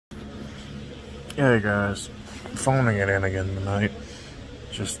Hey guys, phoning it in again tonight,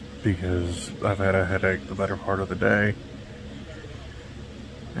 just because I've had a headache the better part of the day,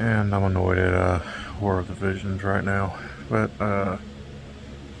 and I'm annoyed at War of the Visions right now. But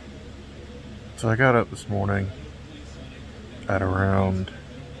so I got up this morning at around,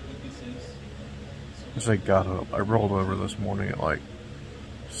 as I got up, I rolled over this morning at like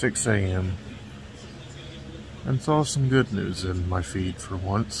 6 a.m. and saw some good news in my feed for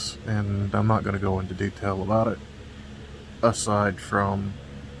once, and I'm not going to go into detail about it, aside from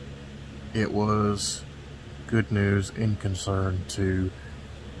it was good news in concern to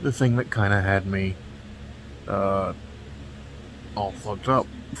the thing that kind of had me all fucked up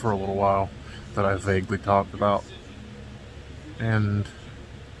for a little while that I vaguely talked about. And,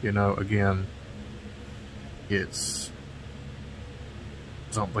 again, it's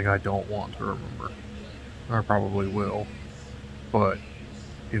something I don't want to remember. I probably will. But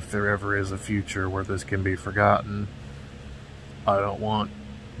if there ever is a future where this can be forgotten, I don't want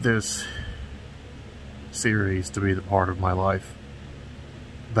this series to be the part of my life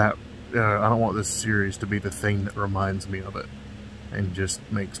that I don't want this series to be the thing that reminds me of it and just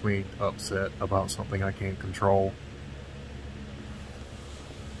makes me upset about something I can't control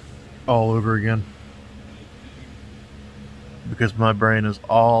all over again, because my brain is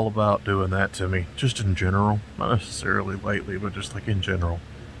all about doing that to me, just in general, not necessarily lately, but just like in general.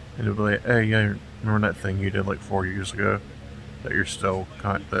 And it'll be like, hey, yeah, remember that thing you did like 4 years ago that you're still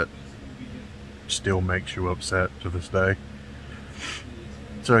that still makes you upset to this day?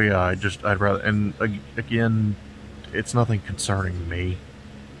 So yeah, I'd rather, and again, it's nothing concerning me.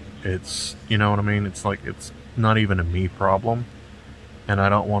 It's, you know what I mean? It's like, it's not even a me problem, and I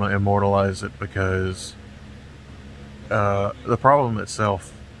don't want to immortalize it because the problem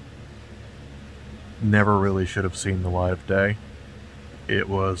itself never really should have seen the light of day. It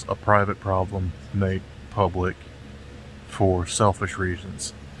was a private problem made public for selfish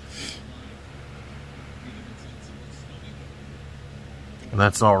reasons. And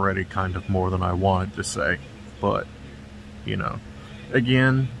that's already kind of more than I wanted to say. But,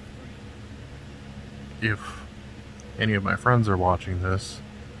 again, if any of my friends are watching this,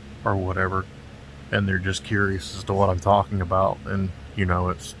 or whatever, and they're just curious as to what I'm talking about, and,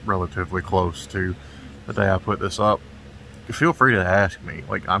 it's relatively close to the day I put this up, feel free to ask me.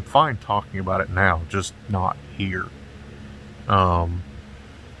 Like, I'm fine talking about it now, just not here.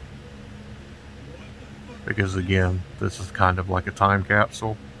 Because again, this is kind of like a time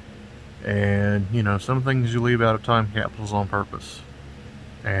capsule, and some things you leave out of time capsules on purpose,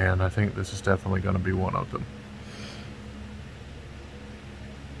 and I think this is definitely going to be one of them.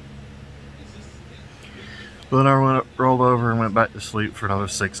 But then I rolled over and went back to sleep for another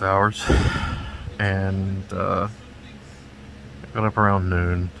 6 hours, and got up around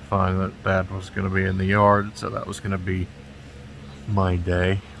noon to find that Dad was going to be in the yard, so that was going to be my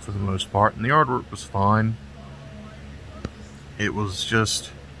day for the most part. And the yard work was fine. It was just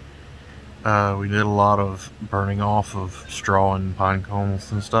we did a lot of burning off of straw and pine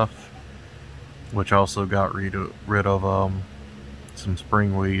cones and stuff, which also got rid of some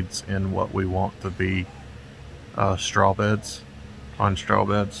spring weeds in what we want to be straw beds, pine straw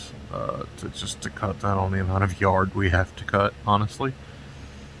beds, to cut down on the amount of yard we have to cut, honestly.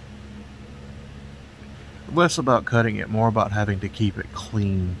 Less about cutting it, more about having to keep it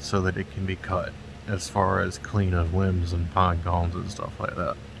clean so that it can be cut, as far as clean of limbs and pine cones and stuff like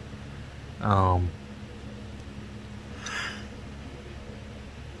that.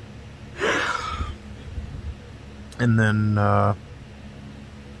 And then the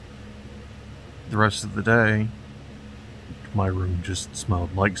rest of the day, my room just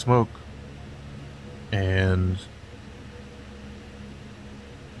smelled like smoke, and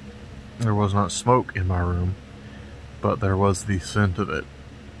there was not smoke in my room, but there was the scent of it,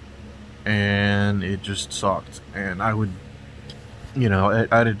 and it just sucked. And I would,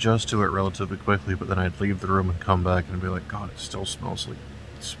 I'd adjust to it relatively quickly, but then I'd leave the room and come back and be like, God, it still smells like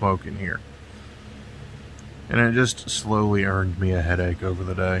smoke in here. And it just slowly earned me a headache over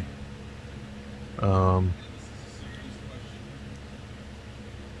the day.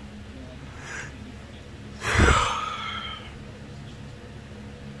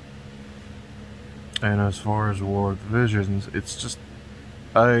 And as far as War of the Visions, it's just,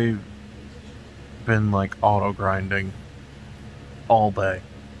 I've been like auto grinding all day,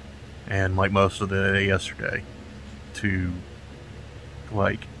 and like most of the day yesterday, to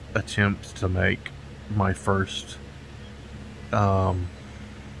like attempt to make my first, I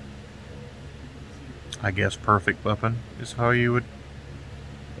guess perfect weapon is how you would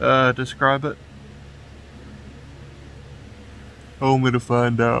describe it. Only to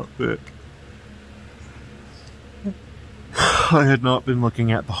find out that I had not been looking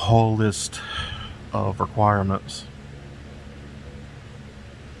at the whole list of requirements.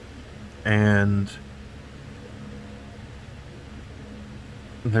 And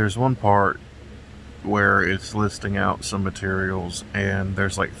there's one part where it's listing out some materials, and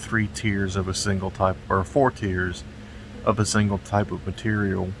there's like 3 tiers of a single type, or 4 tiers of a single type of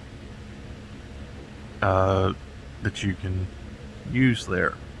material that you can use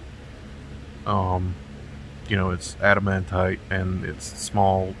there. You know, it's adamantite, and it's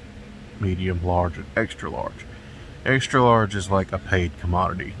small, medium, large, and extra large. Extra large is like a paid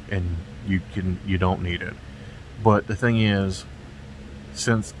commodity, and you don't need it. But the thing is,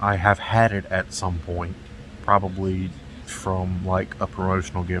 since I have had it at some point, probably from like a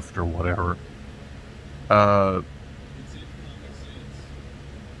promotional gift or whatever,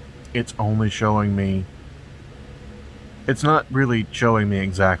 it's only showing me, it's not really showing me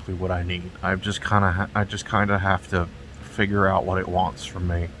exactly what I need. I just kind of have to figure out what it wants from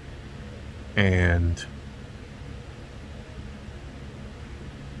me. And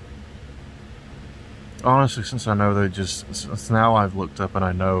honestly, since I know since now I've looked up and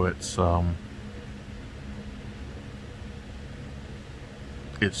I know it's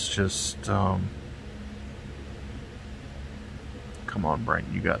just, come on, brain,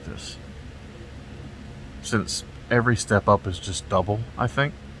 you got this. Since every step up is just double, I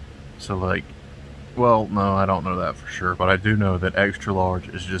think. So like, well, no, I don't know that for sure, but I do know that extra large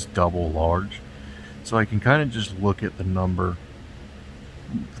is just double large. So I can kind of just look at the number.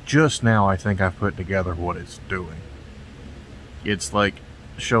 Just now, I think I've put together what it's doing. It's like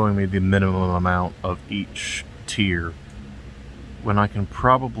showing me the minimum amount of each tier, when I can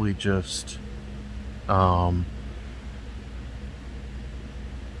probably just, you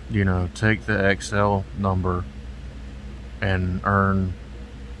know, take the XL number and earn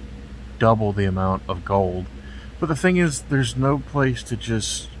double the amount of gold. But the thing is, there's no place to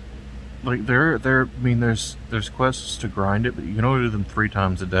just, like, I mean, there's quests to grind it, but you can only do them 3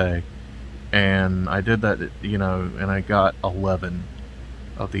 times a day. And I did that, you know, and I got 11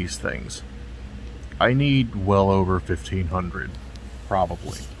 of these things. I need well over 1,500,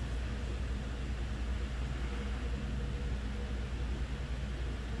 probably.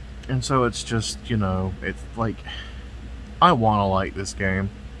 And so it's just, you know, it's like, I want to like this game.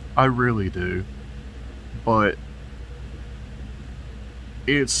 I really do. But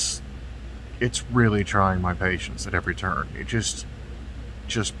it's really trying my patience at every turn. It just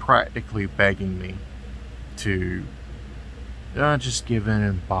practically begging me to just give in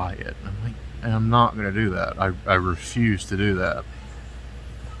and buy it. I'm like, and I'm not going to do that. I refuse to do that.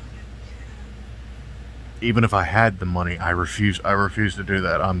 Even if I had the money, I refuse to do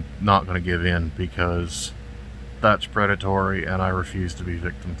that. I'm not going to give in, because that's predatory, and I refuse to be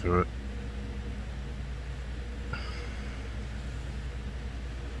victim to it.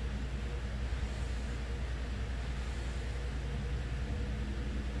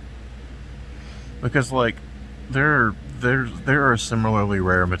 Because, like, there are similarly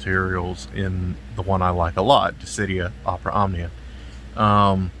rare materials in the one I like a lot, Dissidia Opera Omnia.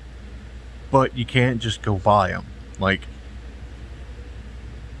 But you can't just go buy them. Like,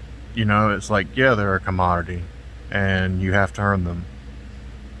 you know, it's like, yeah, they're a commodity, and you have to earn them.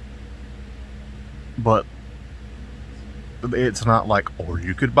 But it's not like, or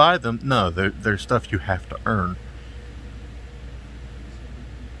you could buy them. No, they're stuff you have to earn.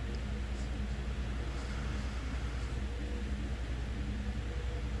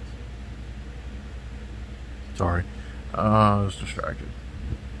 Sorry. I was distracted.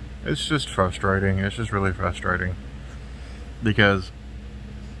 It's just frustrating. It's just really frustrating. Because,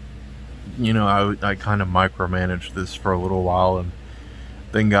 you know, I kind of micromanaged this for a little while, and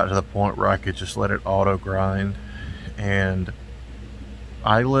then got to the point where I could just let it auto grind. And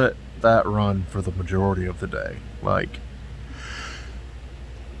I let that run for the majority of the day. Like,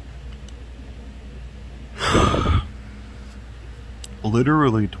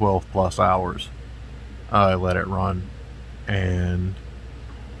 literally 12 plus hours I let it run. And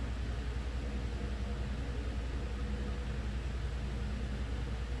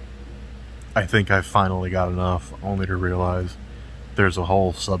I think I finally got enough, only to realize there's a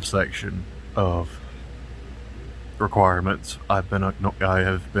whole subsection of requirements I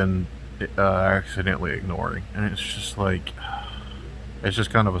have been accidentally ignoring, and it's just like, it's just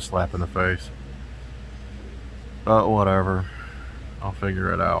kind of a slap in the face. But whatever, I'll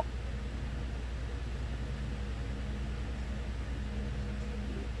figure it out.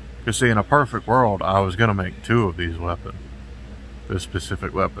 Because see, in a perfect world, I was gonna make 2 of these weapons, this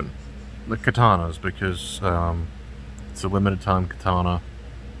specific weapon, the katanas, because it's a limited time katana.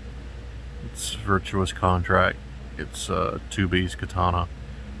 It's Virtuous Contract. It's 2B's katana,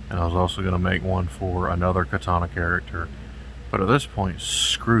 and I was also going to make one for another katana character. But at this point,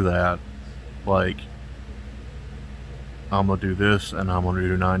 screw that. Like, I'm going to do this, and I'm going to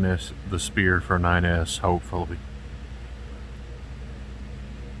do 9S, the spear for 9S, hopefully.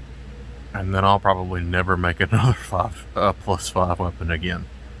 And then I'll probably never make another +5 weapon again.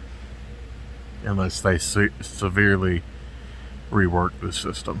 Unless they severely rework the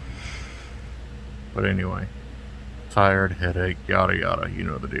system. But anyway, tired, headache, yada yada, you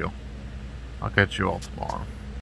know the deal. I'll catch you all tomorrow.